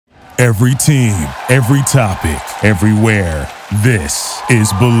Every team, every topic, everywhere. This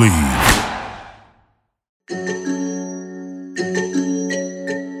is Believe.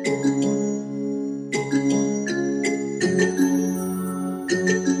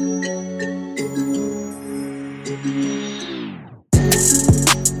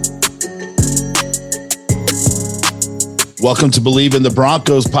 Welcome to Believe in the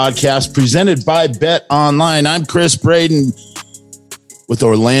Broncos podcast presented by Bet Online. I'm Chris Braden with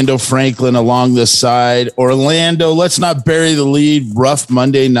Orlando Franklin along the side. Orlando, let's not bury the lead. Rough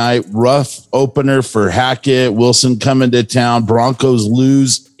Monday night, rough opener for Hackett. Wilson coming to town. Broncos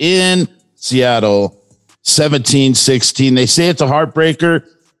lose in Seattle 17-16. They say it's a heartbreaker.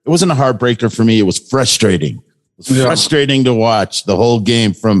 It wasn't a heartbreaker for me. It was frustrating. It was frustrating to watch the whole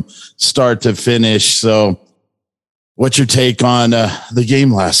game from start to finish. So what's your take on the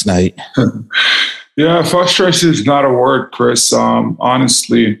game last night? Yeah, frustration is not a word, Chris.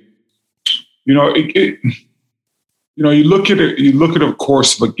 Honestly, you look at it. You look at a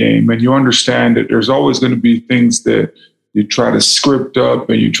course of a game, and you understand that there's always going to be things that you try to script up,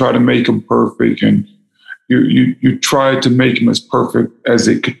 and you try to make them perfect, and you try to make them as perfect as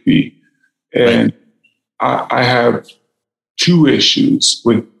it could be. And I have two issues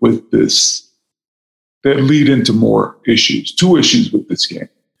with this that lead into more issues. Two issues with this game.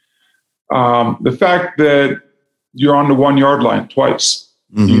 The fact that you're on the 1 yard line twice.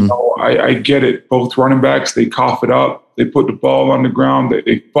 Mm-hmm. I get it. Both running backs, they cough it up. They put the ball on the ground.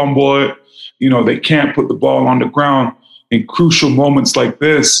 They fumble it. They can't put the ball on the ground in crucial moments like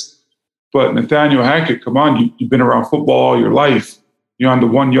this. But Nathaniel Hackett, come on, you've been around football all your life. You're on the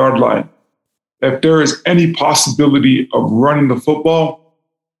 1 yard line. If there is any possibility of running the football,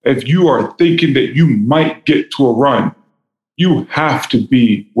 if you are thinking that you might get to a run, you have to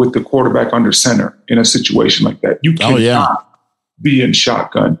be with the quarterback under center in a situation like that. You cannot be in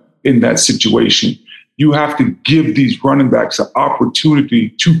shotgun in that situation. You have to give these running backs an opportunity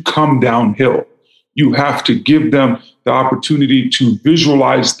to come downhill. You have to give them the opportunity to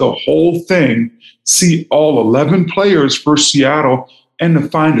visualize the whole thing, see all 11 players for Seattle, and to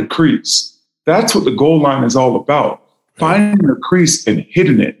find a crease. That's what the goal line is all about, finding a crease and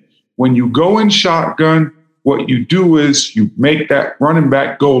hitting it. When you go in shotgun, what you do is you make that running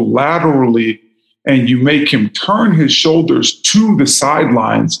back go laterally and you make him turn his shoulders to the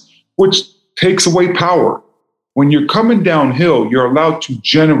sidelines, which takes away power. When you're coming downhill, you're allowed to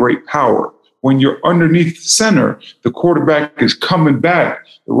generate power. When you're underneath the center, the quarterback is coming back.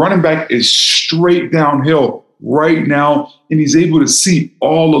 The running back is straight downhill right now, and he's able to see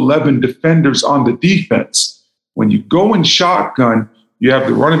all 11 defenders on the defense. When you go in shotgun, you have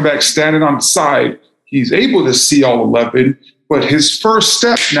the running back standing on the side. He's able to see all 11, but his first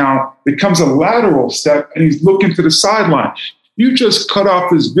step now becomes a lateral step, and he's looking to the sideline. You just cut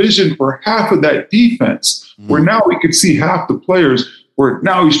off his vision for half of that defense, where now we could see half the players, where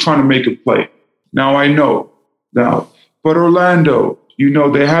now he's trying to make a play. Now I know. But Orlando,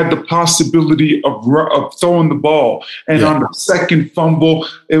 they had the possibility of throwing the ball. And on the second fumble,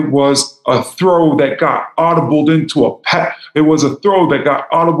 it was a throw that got audibled into a pass. It was a throw that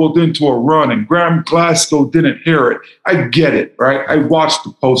got audibled into a run, and Graham Glasgow didn't hear it. I get it, right? I watched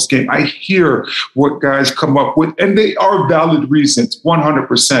the post game. I hear what guys come up with, and they are valid reasons,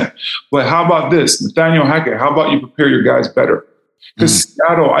 100%. But how about this? Nathaniel Hackett, how about you prepare your guys better? Because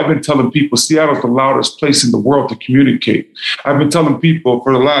Seattle, I've been telling people, Seattle's the loudest place in the world to communicate. I've been telling people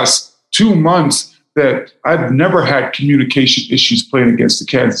for the last 2 months that I've never had communication issues playing against the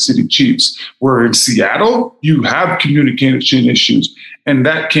Kansas City Chiefs. Where in Seattle, you have communication issues. And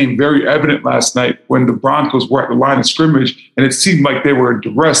that came very evident last night when the Broncos were at the line of scrimmage, and it seemed like they were in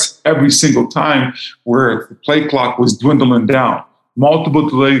duress every single time where the play clock was dwindling down. Multiple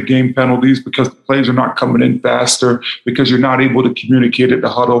delayed game penalties because the plays are not coming in faster, because you're not able to communicate at the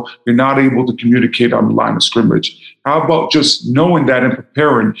huddle. You're not able to communicate on the line of scrimmage. How about just knowing that and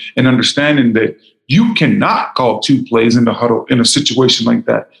preparing and understanding that you cannot call 2 plays in the huddle in a situation like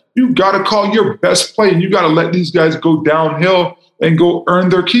that. You got to call your best play, and you got to let these guys go downhill and go earn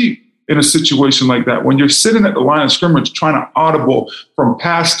their keep in a situation like that. When you're sitting at the line of scrimmage trying to audible from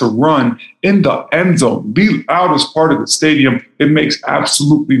pass to run in the end zone, the loudest part of the stadium, it makes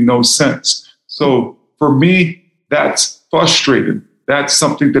absolutely no sense. So for me, that's frustrating. That's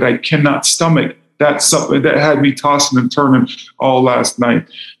something that I cannot stomach. That's something that had me tossing and turning all last night.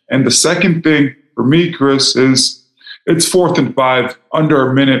 And the second thing for me, Chris, is it's 4th and 5, under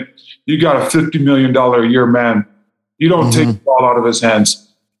a minute. You got a $50 million a year man. You don't take the ball out of his hands.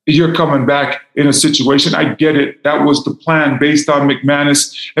 You're coming back in a situation. I get it. That was the plan based on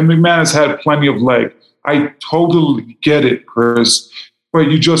McManus, and McManus had plenty of leg. I totally get it, Chris. but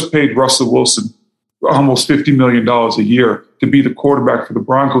you just paid Russell Wilson almost $50 million a year to be the quarterback for the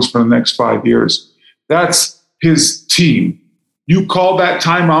Broncos for the next 5 years. That's his team. You call that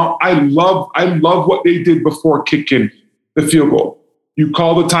timeout. I love what they did before kicking the field goal. You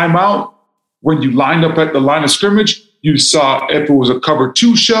call the timeout when you lined up at the line of scrimmage. You saw if it was a cover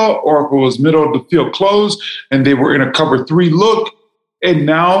 2 shell or if it was middle of the field close and they were in a cover 3 look. And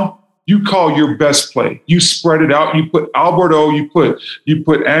now you call your best play. You spread it out. You put Alberto, you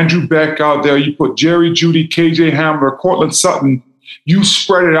put Andrew Beck out there. You put Jerry Jeudy, KJ Hamler, Cortland Sutton. You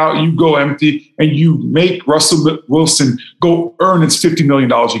spread it out. You go empty and you make Russell Wilson go earn his $50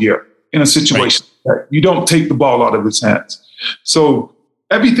 million a year in a situation that you don't take the ball out of his hands. So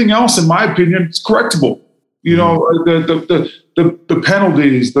everything else, in my opinion, is correctable. You know, the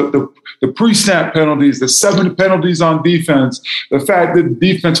penalties, the pre-snap penalties, the 7 penalties on defense, the fact that the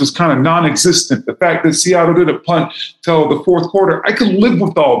defense was kind of non-existent, the fact that Seattle didn't punt till the fourth quarter. I could live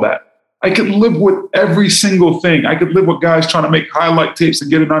with all that. I could live with every single thing. I could live with guys trying to make highlight tapes and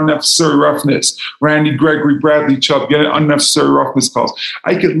get an unnecessary roughness. Randy Gregory, Bradley Chubb, get an unnecessary roughness calls.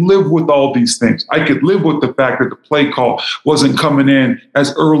 I could live with all these things. I could live with the fact that the play call wasn't coming in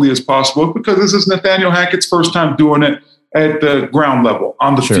as early as possible because this is Nathaniel Hackett's first time doing it at the ground level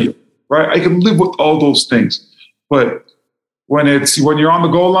on the field, right? I can live with all those things. But when you're on the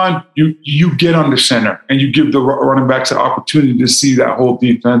goal line, you get under center and you give the running backs an opportunity to see that whole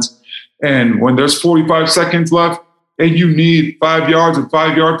defense. And when there's 45 seconds left and you need 5 yards and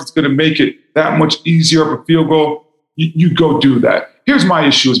 5 yards, it's going to make it that much easier of a field goal. You go do that. Here's my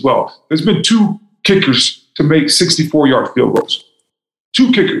issue as well. There's been 2 kickers to make 64-yard field goals.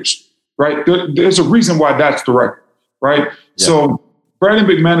 2 kickers, right? There's a reason why that's the record, right? Yeah. So Brandon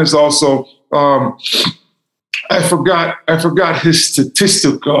McManus also, I forgot his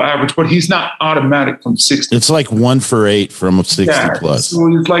statistical average, but he's not automatic from 60. It's like 1 for 8 from 60 plus.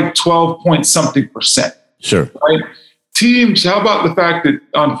 So it's like 12-point-something%. Sure. Right? Teams, how about the fact that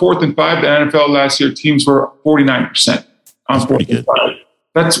on 4th and 5, the NFL last year, teams were 49% on 4th and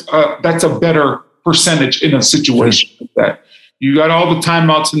 5. That's a better percentage in a situation like that. You got all the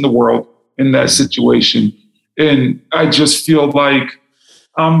timeouts in the world in that situation. And I just feel like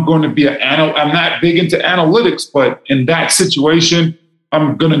I'm going to be I'm not big into analytics, but in that situation,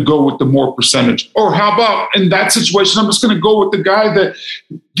 I'm going to go with the more percentage. Or how about in that situation, I'm just going to go with the guy that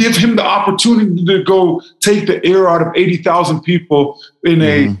give him the opportunity to go take the air out of 80,000 people in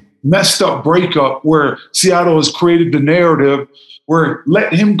a messed up breakup where Seattle has created the narrative where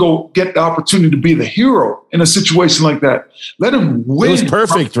let him go get the opportunity to be the hero in a situation like that. Let him win. It was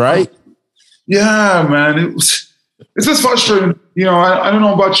perfect, right? Yeah, man. It's just frustrating. You know, I don't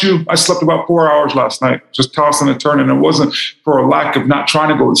know about you. I slept about 4 hours last night, just tossing and turning. It wasn't for a lack of not trying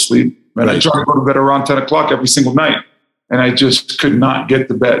to go to sleep. And I try to go to bed around 10 o'clock every single night, and I just could not get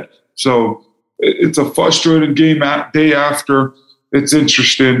to bed. So it's a frustrating game day after. It's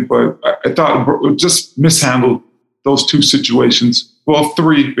interesting, but I thought it just mishandled those 2 situations. Well,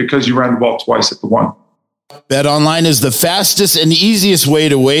 3 because you ran the ball twice at the 1. BetOnline is the fastest and easiest way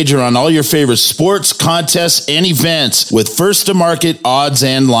to wager on all your favorite sports, contests, and events with first-to-market odds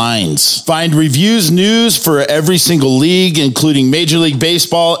and lines. Find reviews, news for every single league, including Major League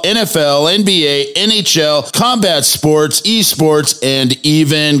Baseball, NFL, NBA, NHL, combat sports, esports, and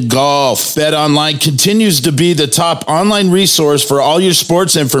even golf. BetOnline continues to be the top online resource for all your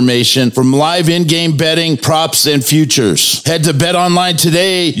sports information, from live in-game betting, props, and futures. Head to BetOnline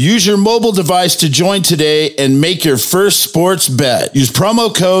today. Use your mobile device to join today and make your first sports bet. Use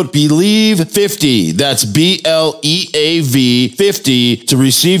promo code BELIEVE50. That's BLEAV 50 to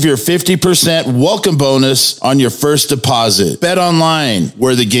receive your 50% welcome bonus on your first deposit. Bet online,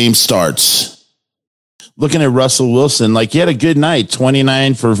 where the game starts. Looking at Russell Wilson, like he had a good night,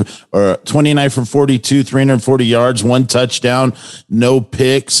 29 for 42, 340 yards, 1 touchdown, no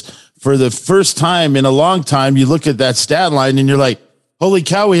picks. For the first time in a long time, you look at that stat line and you're like, holy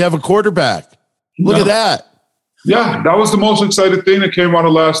cow, we have a quarterback. Look at that. Yeah, that was the most exciting thing that came out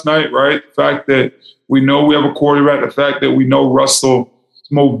of last night, right? The fact that we know we have a quarterback, the fact that we know Russell's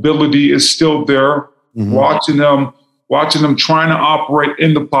mobility is still there, watching them trying to operate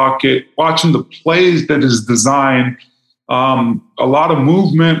in the pocket, watching the plays that is designed, a lot of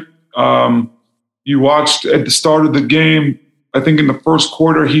movement. You watched at the start of the game, I think in the first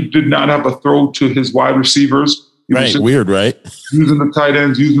quarter, he did not have a throw to his wide receivers. Right, weird, right? Using the tight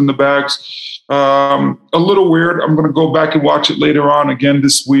ends, using the backs. A little weird. I'm going to go back and watch it later on again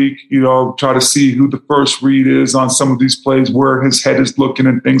this week, try to see who the first read is on some of these plays, where his head is looking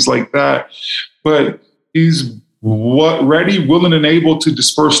and things like that. But he's ready, willing, and able to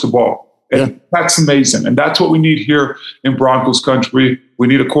disperse the ball. And that's amazing. And that's what we need here in Broncos country. We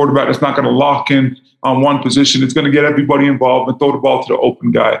need a quarterback that's not going to lock in on one position. It's going to get everybody involved and throw the ball to the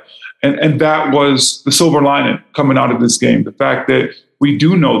open guy. And that was the silver lining coming out of this game. The fact that we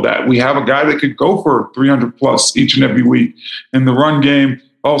do know that we have a guy that could go for 300 plus each and every week. And the run game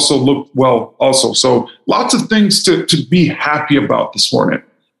also looked well also. So lots of things to be happy about this morning.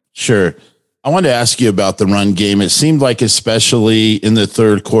 Sure. I wanted to ask you about the run game. It seemed like, especially in the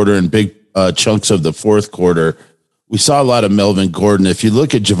third quarter and big chunks of the fourth quarter, we saw a lot of Melvin Gordon. If you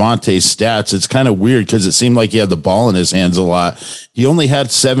look at Javonte's stats, it's kind of weird because it seemed like he had the ball in his hands a lot. He only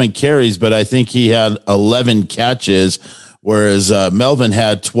had 7 carries, but I think he had 11 catches, whereas Melvin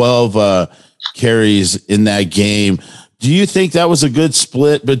had 12 carries in that game. Do you think that was a good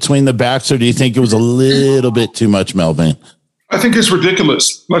split between the backs, or do you think it was a little bit too much, Melvin? I think it's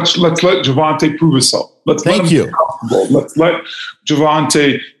ridiculous. Let's let Javonte prove himself. Let's let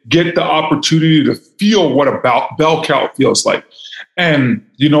Javonte get the opportunity to feel what a bell cow feels like. And,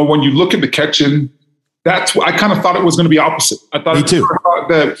 when you look at the catching, that's what I kind of thought it was going to be opposite. I thought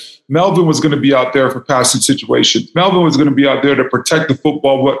that Melvin was going to be out there for passing situations. Melvin was going to be out there to protect the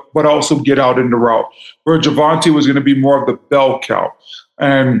football, but also get out in the route. Where Javonte was going to be more of the bell cow.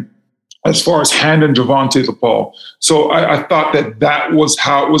 And as far as handing Javonte the ball. So I thought that was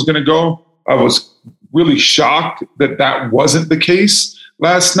how it was going to go. I was really shocked that wasn't the case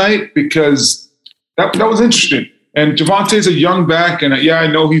last night, because that was interesting. And Javonte's a young back, and I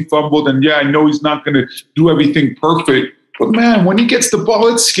know he fumbled, and I know he's not going to do everything perfect. But, man, when he gets the ball,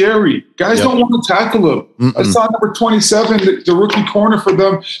 it's scary. Guys don't want to tackle him. Mm-mm. I saw number 27, the rookie corner for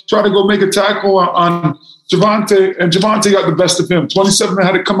them, try to go make a tackle on Javonte, and Javonte got the best of him. 27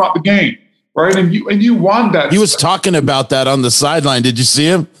 had to come out the game, right? And you won that. He was talking about that on the sideline. Did you see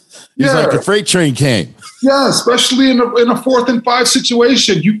him? He's like, the freight train came. Yeah, especially in a 4th and 5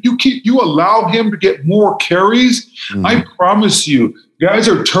 situation. You allow him to get more carries. Mm-hmm. I promise you, guys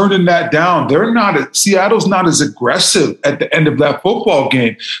are turning that down. Seattle's not as aggressive at the end of that football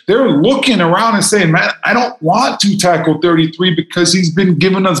game. They're looking around and saying, man, I don't want to tackle 33 because he's been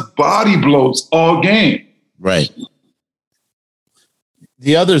giving us body blows all game. Right.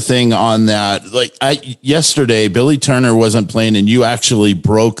 The other thing on that, yesterday, Billy Turner wasn't playing, and you actually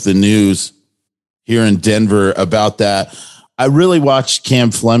broke the news here in Denver about that. I really watched Cam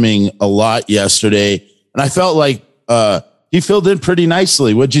Fleming a lot yesterday, and I felt like he filled in pretty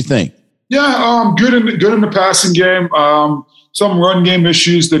nicely. What'd you think? Yeah, good in the passing game. Some run game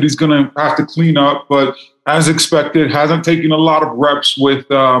issues that he's going to have to clean up, but as expected, hasn't taken a lot of reps with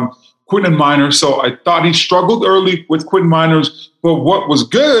Quinton Miners. So I thought he struggled early with Quinton Miners. But what was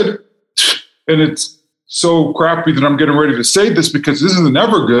good, and it's so crappy that I'm getting ready to say this because this isn't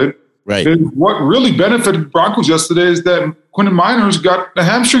ever good. Right. What really benefited Broncos yesterday is that Quinton Miners got a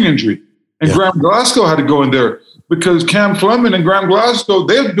hamstring injury, and Graham Glasgow had to go in there because Cam Fleming and Graham Glasgow,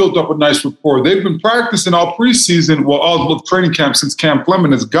 they've built up a nice rapport. They've been practicing all preseason, all training camp since Cam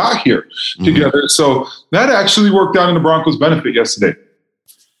Fleming has got here together. So that actually worked out in the Broncos' benefit yesterday.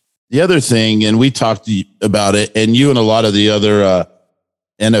 The other thing, and we talked about it, and you and a lot of the other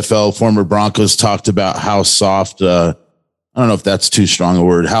NFL former Broncos talked about how soft, I don't know if that's too strong a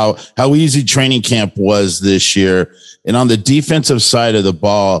word, how easy training camp was this year. And on the defensive side of the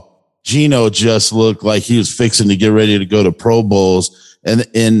ball, Geno just looked like he was fixing to get ready to go to Pro Bowls. And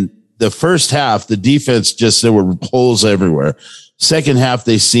in the first half, the defense there were holes everywhere. Second half,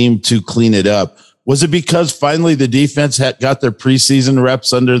 they seemed to clean it up. Was it because finally the defense had got their preseason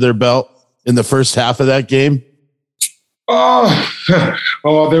reps under their belt in the first half of that game? They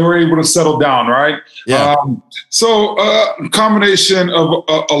were able to settle down, right? Yeah. Combination of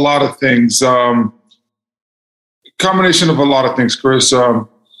a lot of things. Chris.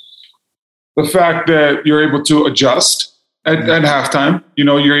 The fact that you're able to adjust at halftime.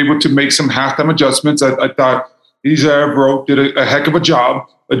 You're able to make some halftime adjustments. I thought Isaiah Bro did a heck of a job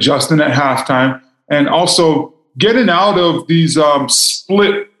adjusting at halftime. And also getting out of these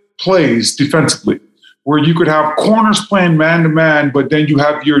split plays defensively, where you could have corners playing man-to-man, but then you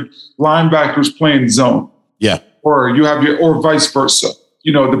have your linebackers playing zone. Yeah. Or or vice versa.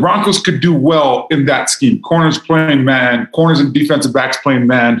 The Broncos could do well in that scheme. Corners playing man, corners and defensive backs playing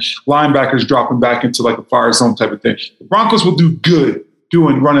man, linebackers dropping back into like a fire zone type of thing. The Broncos will do good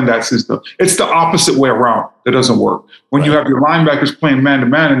running that system. It's the opposite way around that doesn't work. When you have your linebackers playing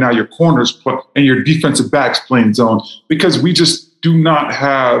man-to-man and now your corners and your defensive backs playing zone, because we just do not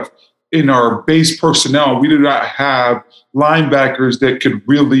have in our base personnel, we do not have linebackers that could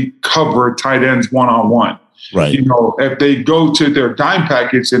really cover tight ends one-on-one. Right. You know, if they go to their dime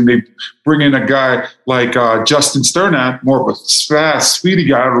package and they bring in a guy like Justin Sternath, more of a fast, speedy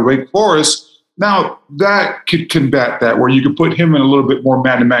guy out of Wake Forest, now that could combat that, where you could put him in a little bit more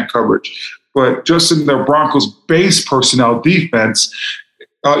man-to-man coverage. But just in their Broncos base personnel defense,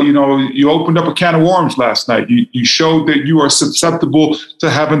 you know, you opened up a can of worms last night. You showed that you are susceptible to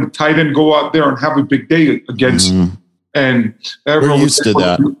having the tight end go out there and have a big day against you. And everyone was able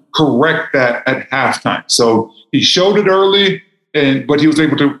to correct that at halftime. So he showed it early, but he was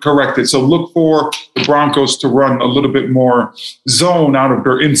able to correct it. So look for the Broncos to run a little bit more zone out of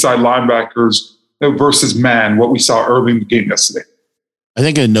their inside linebackers versus man, what we saw early in the game yesterday. I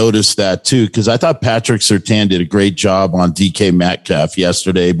think I noticed that too, because I thought Patrick Surtain did a great job on DK Metcalf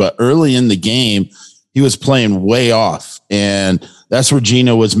yesterday, but early in the game, he was playing way off. And that's where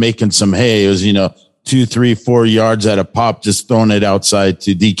Geno was making some hay. It was, 2, 3, 4 yards at a pop, just throwing it outside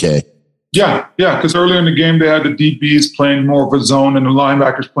to DK. Yeah, because earlier in the game, they had the DBs playing more of a zone and the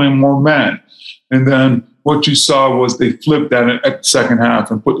linebackers playing more man. And then what you saw was they flipped that at the second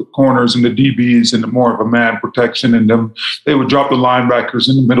half and put the corners and the DBs into more of a man protection, and then they would drop the linebackers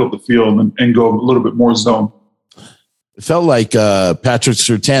in the middle of the field and go a little bit more zone. It felt like Patrick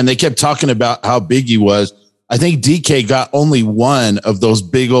Surtain, they kept talking about how big he was. I think DK got only one of those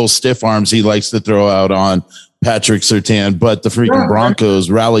big old stiff arms he likes to throw out on Patrick Surtain, but the freaking Broncos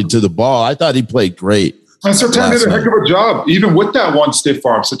rallied to the ball. I thought he played great. And Surtain did a heck of a job, even with that one stiff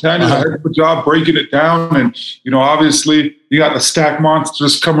arm. Surtain did a heck of a job breaking it down. And, obviously you got the stack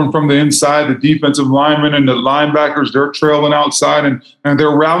monsters coming from the inside, the defensive linemen and the linebackers, they're trailing outside and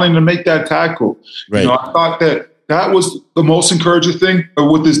they're rallying to make that tackle. Right. I thought that was the most encouraging thing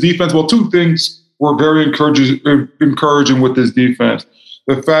with this defense. Well, two things were very encouraging with this defense.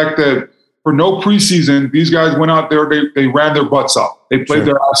 The fact that for no preseason, these guys went out there, they ran their butts off. They played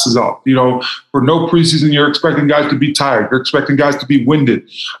their asses off. For no preseason, you're expecting guys to be tired. You're expecting guys to be winded.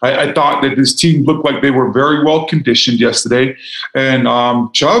 I thought that this team looked like they were very well conditioned yesterday. And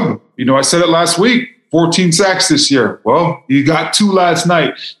Chubb, I said it last week, 14 sacks this year. Well, he got 2 last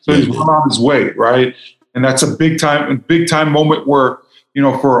night, so he's well on his way, right? And that's a big time moment where,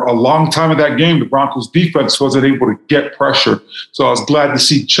 for a long time of that game, the Broncos defense wasn't able to get pressure. So I was glad to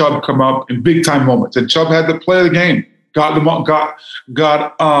see Chubb come up in big time moments. And Chubb had the play of the game, got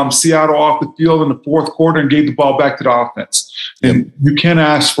Seattle off the field in the fourth quarter and gave the ball back to the offense. And you can't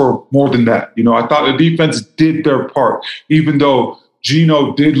ask for more than that. I thought the defense did their part, even though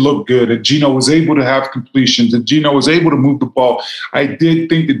Geno did look good and Geno was able to have completions and Geno was able to move the ball. I did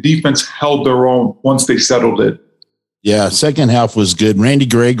think the defense held their own once they settled it. Yeah, second half was good. Randy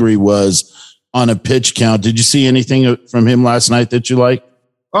Gregory was on a pitch count. Did you see anything from him last night that you liked?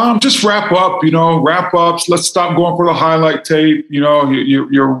 Just wrap ups. Let's stop going for the highlight tape.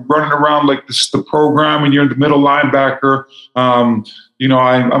 You're running around like this is the program and you're in the middle linebacker. I'm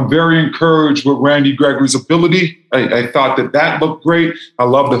very encouraged with Randy Gregory's ability. I thought that looked great. I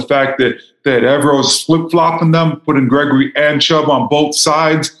love the fact that Evero's flip-flopping them, putting Gregory and Chubb on both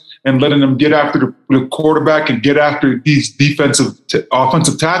sides and letting them get after the quarterback and get after these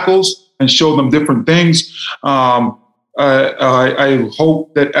offensive tackles and show them different things. I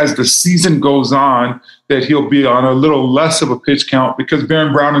hope that as the season goes on, that he'll be on a little less of a pitch count because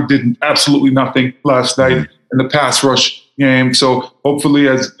Baron Browning did absolutely nothing last night in the pass rush game. So hopefully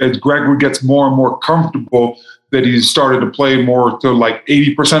as Gregory gets more and more comfortable, that he's started to play more to like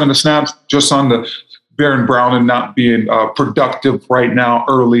 80% of the snaps just on the Baron Browning not being productive right now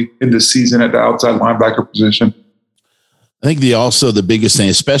early in the season at the outside linebacker position. I think the biggest thing,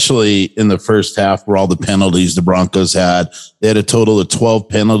 especially in the first half where all the penalties the Broncos had, they had a total of 12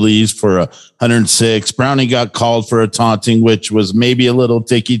 penalties for 106. Browning got called for a taunting, which was maybe a little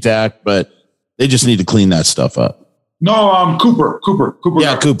ticky-tack, but they just need to clean that stuff up. No, Cooper.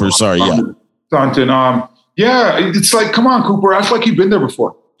 Yeah, Cooper, sorry, yeah. Taunting. It's like, come on, Cooper. Act like you've been there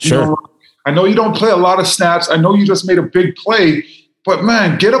before. Sure. I know you don't play a lot of snaps. I know you just made a big play, but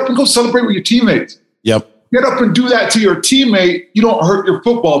man, get up and go celebrate with your teammates. Yep. Get up and do that to your teammate. You don't hurt your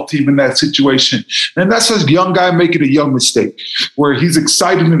football team in that situation. And that's a young guy making a young mistake where he's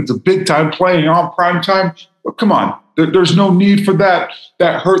excited and it's a big time playing on prime time. But come on, there's no need for that.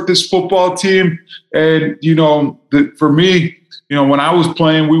 That hurt this football team. And, for me, when I was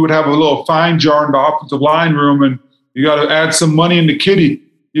playing, we would have a little fine jar in the offensive line room and you got to add some money in the kitty.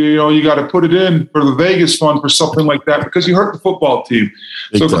 You got to put it in for the Vegas fund for something like that because you hurt the football team.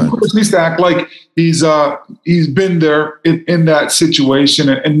 So Cooper needs to act like he's been there in that situation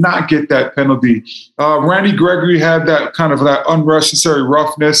and not get that penalty. Randy Gregory had that kind of that unnecessary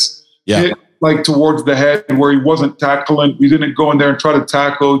roughness hit like towards the head where he wasn't tackling. He didn't go in there and try to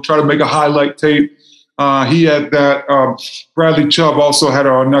tackle, try to make a highlight tape. He had that. Bradley Chubb also had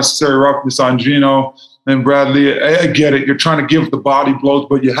an unnecessary roughness on Geno. And Bradley, I get it. You're trying to give the body blows,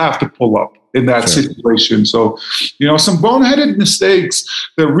 but you have to pull up in that situation. So, some boneheaded mistakes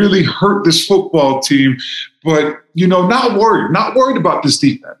that really hurt this football team. But, not worried about this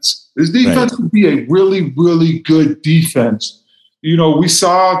defense. This defense would be a really, really good defense. We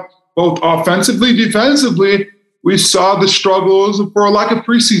saw both offensively, defensively, we saw the struggles for a lack of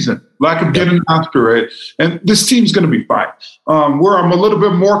preseason, lack of getting after it. And this team's going to be fine. Where I'm a little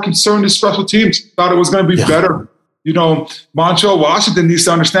bit more concerned is special teams. Thought it was going to be better. Montrell Washington needs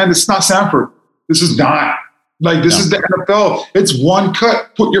to understand it's not Sanford. This is not. This is the NFL. It's one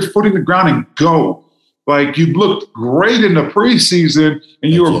cut. Put your foot in the ground and go. You looked great in the preseason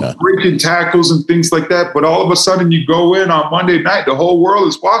and you were breaking tackles and things like that. But all of a sudden you go in on Monday night, the whole world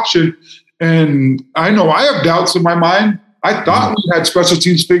is watching. And I know I have doubts in my mind. I thought we had special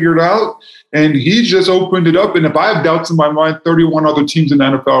teams figured out, and he just opened it up. And if I have doubts in my mind, 31 other teams in the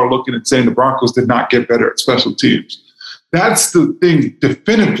NFL are looking and saying the Broncos did not get better at special teams. That's the thing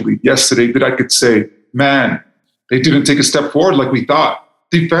definitively yesterday that I could say, man, they didn't take a step forward like we thought.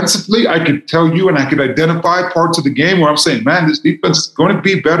 Defensively, I could tell you and I could identify parts of the game where I'm saying, man, this defense is going to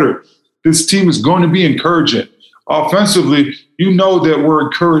be better. This team is going to be encouraging. Offensively, that we're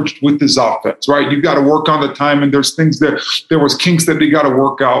encouraged with this offense, right? You got to work on the time, and there's things there was kinks that they got to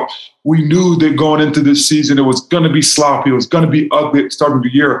work out. We knew that going into this season, it was going to be sloppy. It was going to be ugly at the start of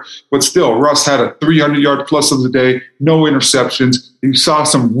the year. But still, Russ had a 300-yard plus of the day, no interceptions. You saw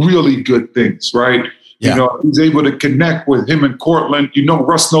some really good things, right? Yeah. He's able to connect with him and Cortland.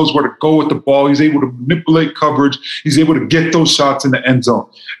 Russ knows where to go with the ball. He's able to manipulate coverage. He's able to get those shots in the end zone.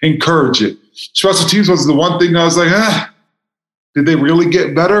 Encourage it. Special teams was the one thing that I was like, did they really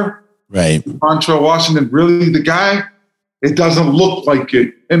get better? Right. Montrell Washington, really the guy? It doesn't look like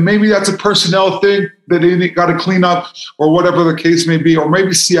it. And maybe that's a personnel thing that they got to clean up or whatever the case may be. Or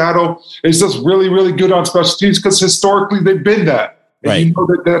maybe Seattle is just really, really good on special teams because historically they've been that. And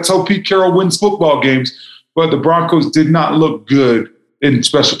right. That's how Pete Carroll wins football games. But the Broncos did not look good in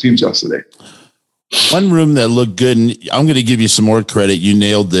special teams yesterday. One room that looked good, and I'm going to give you some more credit. You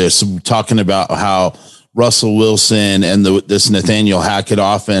nailed this, talking about how Russell Wilson and this Nathaniel Hackett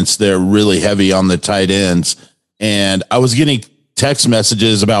offense, they're really heavy on the tight ends. And I was getting text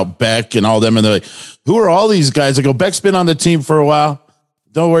messages about Beck and all them, and they're like, who are all these guys? I go, Beck's been on the team for a while.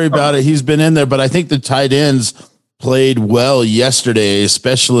 Don't worry about it. He's been in there. But I think the tight ends played well yesterday,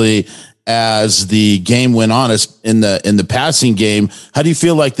 especially as the game went on in the passing game. How do you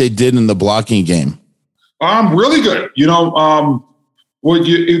feel like they did in the blocking game? Really good.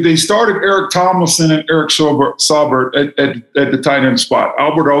 They started Eric Tomlinson and Eric Saubert at the tight end spot.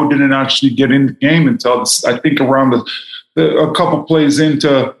 Albert O didn't actually get in the game until I think around a couple plays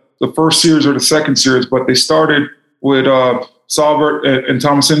into the first series or the second series. But they started with Saubert and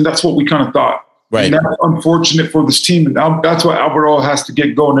Tomlinson. That's what we kind of thought. Right. And that's unfortunate for this team. And that's why Albert O has to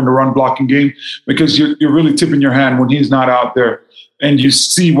get going in the run blocking game, because you're really tipping your hand when he's not out there. And you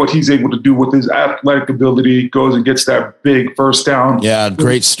see what he's able to do with his athletic ability. He goes and gets that big first down. Yeah,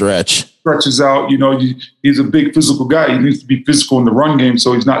 great stretch. Stretches out. He's a big physical guy. He needs to be physical in the run game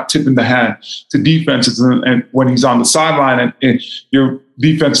so he's not tipping the hand to defenses. And when he's on the sideline, and your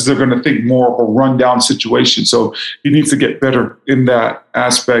defenses are going to think more of a rundown situation. So he needs to get better in that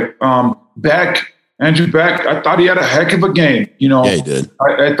aspect. Andrew Beck, I thought he had a heck of a game. Yeah, he did.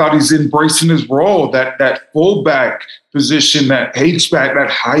 I thought he's embracing his role, that fullback position, that H-back, that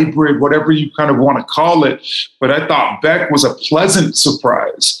hybrid, whatever you kind of want to call it. But I thought Beck was a pleasant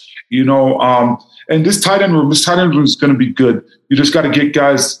surprise, and this tight end room is going to be good. You just got to get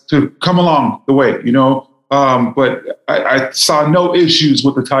guys to come along the way, But I saw no issues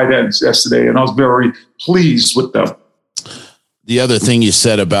with the tight ends yesterday, and I was very pleased with them. The other thing you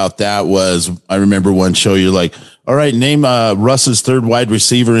said about that was, I remember one show, you're like, all right, name Russ's third wide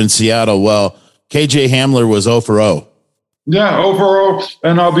receiver in Seattle. Well, KJ Hamler was 0 for 0. Yeah, 0 for 0.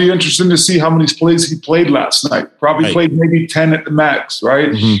 And I'll be interested to see how many plays he played last night. Probably played maybe 10 at the max,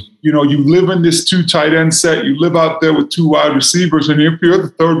 right? Mm-hmm. You live in this 2 tight end set. You live out there with 2 wide receivers. And if you're the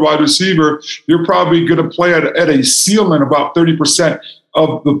third wide receiver, you're probably going to play at a ceiling about 30%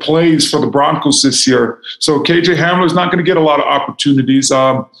 of the plays for the Broncos this year. So KJ Hamler is not going to get a lot of opportunities.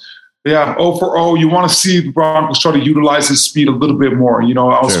 0 for 0. You want to see the Broncos try to utilize his speed a little bit more.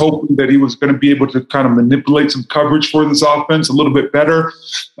 I was hoping that he was going to be able to kind of manipulate some coverage for this offense a little bit better.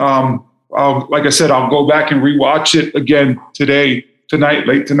 Like I said, I'll go back and rewatch it again today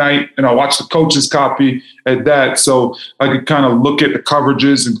late tonight, and I watched the coach's copy at that. So I could kind of look at the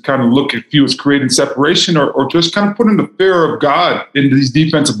coverages and kind of look if he was creating separation or just kind of putting the fear of God into these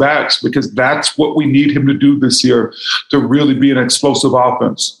defensive backs, because that's what we need him to do this year to really be an explosive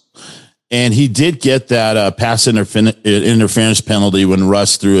offense. And he did get that pass interference penalty when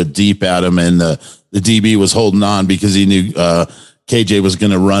Russ threw it deep at him, and the DB was holding on because he knew KJ was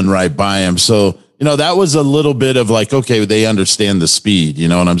going to run right by him. So, that was a little bit of like, okay, they understand the speed. You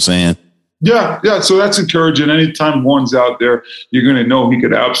know what I'm saying? Yeah. So that's encouraging. Anytime one's out there, you're going to know he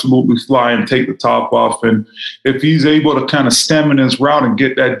could absolutely fly and take the top off. And if he's able to kind of stem in his route and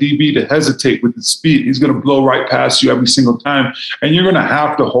get that DB to hesitate with the speed, he's going to blow right past you every single time. And you're going to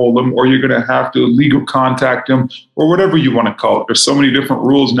have to hold him, or you're going to have to illegal contact him, or whatever you want to call it. There's so many different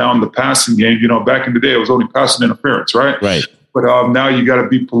rules now in the passing game. Back in the day, it was only passing interference, right? Right. But now you got to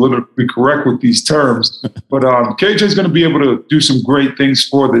be politically correct with these terms. But KJ is going to be able to do some great things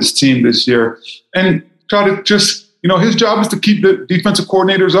for this team this year, and try to just, his job is to keep the defensive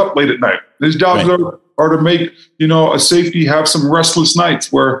coordinators up late at night. His jobs are to make, a safety have some restless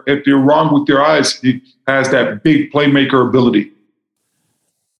nights where if you're wrong with your eyes, he has that big playmaker ability.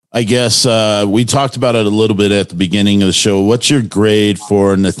 I guess we talked about it a little bit at the beginning of the show. What's your grade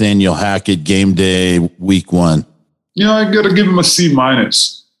for Nathaniel Hackett game day week 1? I got to give him a C-.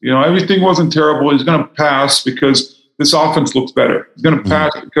 Everything wasn't terrible. He's going to pass because this offense looks better. He's going to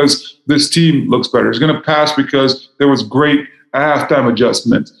pass because this team looks better. He's going to pass because there was great halftime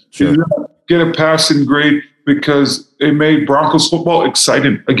adjustments. Sure. He's going to get a passing grade because it made Broncos football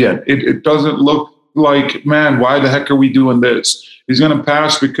exciting again. It doesn't look like, man, why the heck are we doing this? He's going to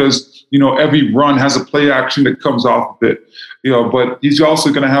pass because, every run has a play action that comes off of it. But he's also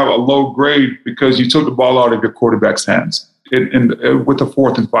going to have a low grade because you took the ball out of your quarterback's hands with a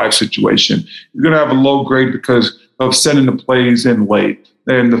 4th and 5 situation. You're going to have a low grade because of sending the plays in late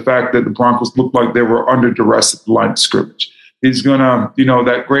and the fact that the Broncos looked like they were under duress at the line of scrimmage. He's going to,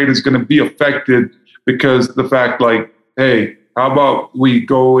 that grade is going to be affected because the fact like, hey, how about we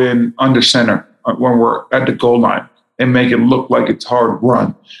go in under center when we're at the goal line and make it look like it's hard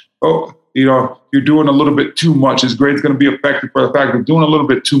run? Oh, you're doing a little bit too much. His grade's going to be affected by the fact of doing a little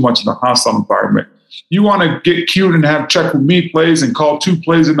bit too much in a hostile environment. You want to get cute and have check with me plays and call 2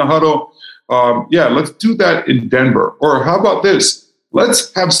 plays in the huddle. Let's do that in Denver. Or how about this?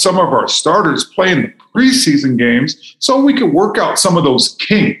 Let's have some of our starters play in the preseason games so we can work out some of those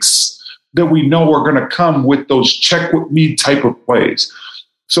kinks that we know are going to come with those check with me type of plays.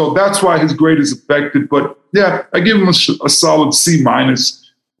 So that's why his grade is affected. But yeah, I give him a solid C-.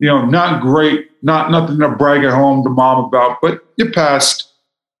 Not great, nothing to brag at home to mom about, but you passed.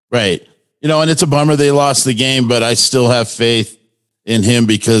 Right. And it's a bummer they lost the game, but I still have faith in him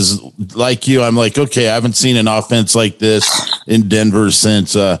because like you, I'm like, okay, I haven't seen an offense like this in Denver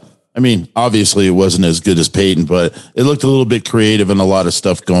since, obviously it wasn't as good as Peyton, but it looked a little bit creative and a lot of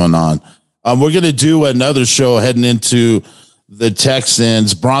stuff going on. We're going to do another show heading into the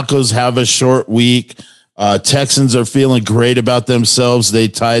Texans. Broncos have a short week. Texans are feeling great about themselves. They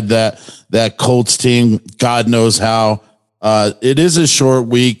tied that Colts team. God knows how. It is a short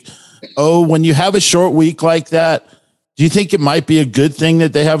week. When you have a short week like that, do you think it might be a good thing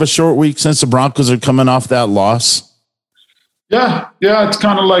that they have a short week since the Broncos are coming off that loss? Yeah. It's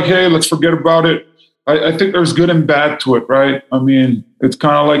kind of like, hey, let's forget about it. I think there's good and bad to it, right? It's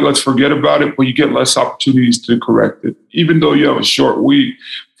kind of like, let's forget about it, but you get less opportunities to correct it. Even though you have a short week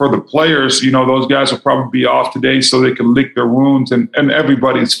for the players, those guys will probably be off today so they can lick their wounds, and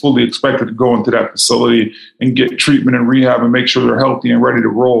everybody's fully expected to go into that facility and get treatment and rehab and make sure they're healthy and ready to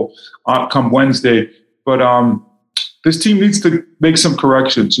roll come Wednesday. But this team needs to make some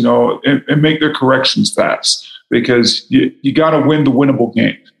corrections, and make their corrections fast because you got to win the winnable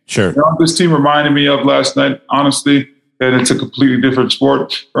games. Sure. This team reminded me of last night, honestly, and it's a completely different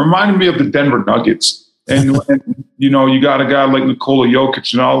sport. It reminded me of the Denver Nuggets. And you got a guy like Nikola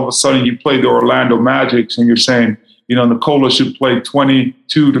Jokic, and all of a sudden you play the Orlando Magic, and you're saying, Nikola should play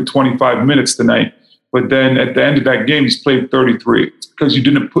 22 to 25 minutes tonight. But then at the end of that game, he's played 33. It's because you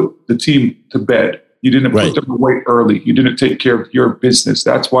didn't put the team to bed. You didn't put them away early. You didn't take care of your business.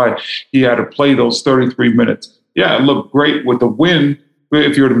 That's why he had to play those 33 minutes. Yeah, it looked great with the win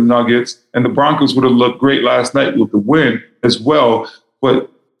if you're the Nuggets, and the Broncos would have looked great last night with the win as well.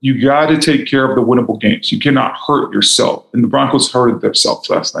 But you got to take care of the winnable games. You cannot hurt yourself. And the Broncos hurted themselves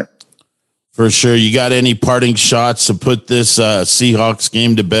last night. For sure. You got any parting shots to put this Seahawks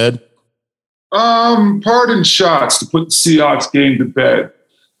game to bed? Parting shots to put the Seahawks game to bed.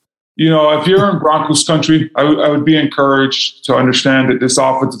 If you're in Broncos country, I would be encouraged to understand that this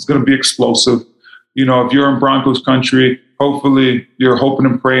offense is going to be explosive. If you're in Broncos country, hopefully you're hoping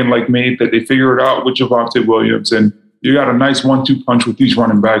and praying like me that they figure it out with Javonte Williams. And you got a nice 1-2 punch with these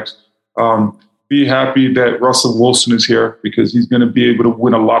running backs. Be happy that Russell Wilson is here because he's going to be able to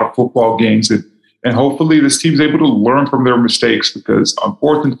win a lot of football games. And hopefully this team's able to learn from their mistakes, because on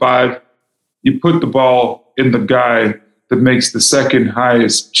 4th and 5, you put the ball in the guy that makes the second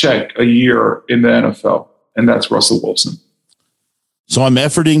highest check a year in the NFL, and that's Russell Wilson. So I'm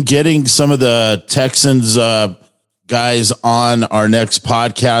efforting getting some of the Texans guys on our next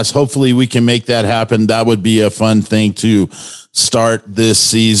podcast. Hopefully we can make that happen. That would be a fun thing to start this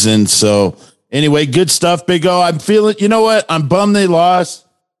season. So anyway, good stuff, Big O. I'm feeling, you know what? I'm bummed they lost,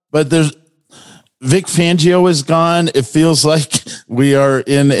 but Vic Fangio is gone. It feels like we are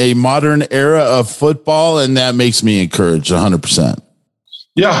in a modern era of football, and that makes me encouraged 100%.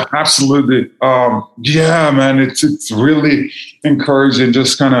 Yeah, absolutely. Yeah, man, it's really encouraging.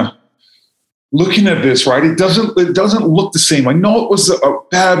 Just kind of looking at this, right? It doesn't look the same. I know it was a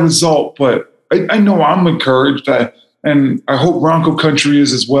bad result, but I know I'm encouraged, and I hope Bronco Country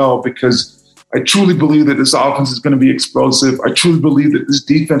is as well, because I truly believe that this offense is going to be explosive. I truly believe that this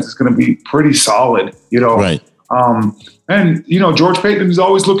defense is going to be pretty solid, Right. And, George Paton is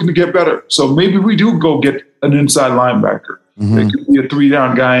always looking to get better. So maybe we do go get an inside linebacker. Mm-hmm. That could be a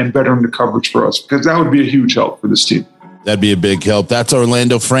 3-down guy and better in the coverage for us, because that would be a huge help for this team. That'd be a big help. That's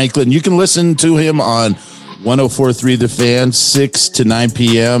Orlando Franklin. You can listen to him on 104.3 The Fan, 6 to 9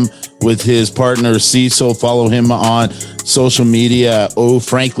 p.m. with his partner Cecil. Follow him on social media,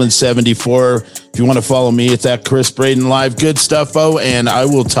 Franklin74. If you want to follow me, it's at Chris Braden Live. Good stuff, and I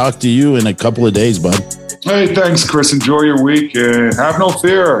will talk to you in a couple of days, bud. Hey, thanks, Chris. Enjoy your week. Have no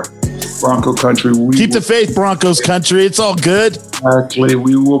fear, Bronco Country. Keep the faith, Broncos Country. It's all good. Exactly.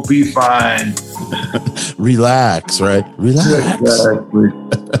 We will be fine. Relax, right? Relax. Exactly.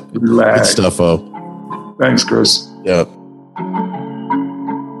 Relax. Good stuff, Thanks, Chris. Yep.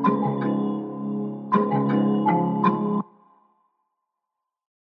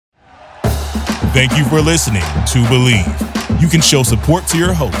 Thank you for listening to Believe. You can show support to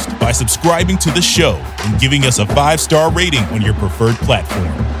your host by subscribing to the show and giving us a 5-star rating on your preferred platform.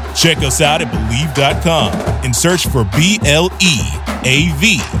 Check us out at Believe.com and search for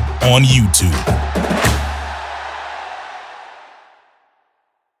BLEAV on YouTube.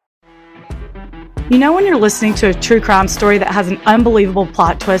 You know when you're listening to a true crime story that has an unbelievable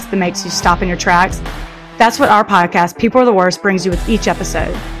plot twist that makes you stop in your tracks? That's what our podcast, People Are the Worst, brings you with each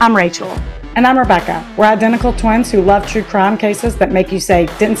episode. I'm Rachel. And I'm Rebecca. We're identical twins who love true crime cases that make you say,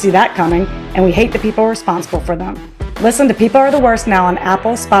 didn't see that coming, and we hate the people responsible for them. Listen to People Are the Worst now on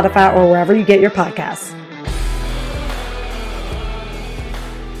Apple, Spotify, or wherever you get your podcasts.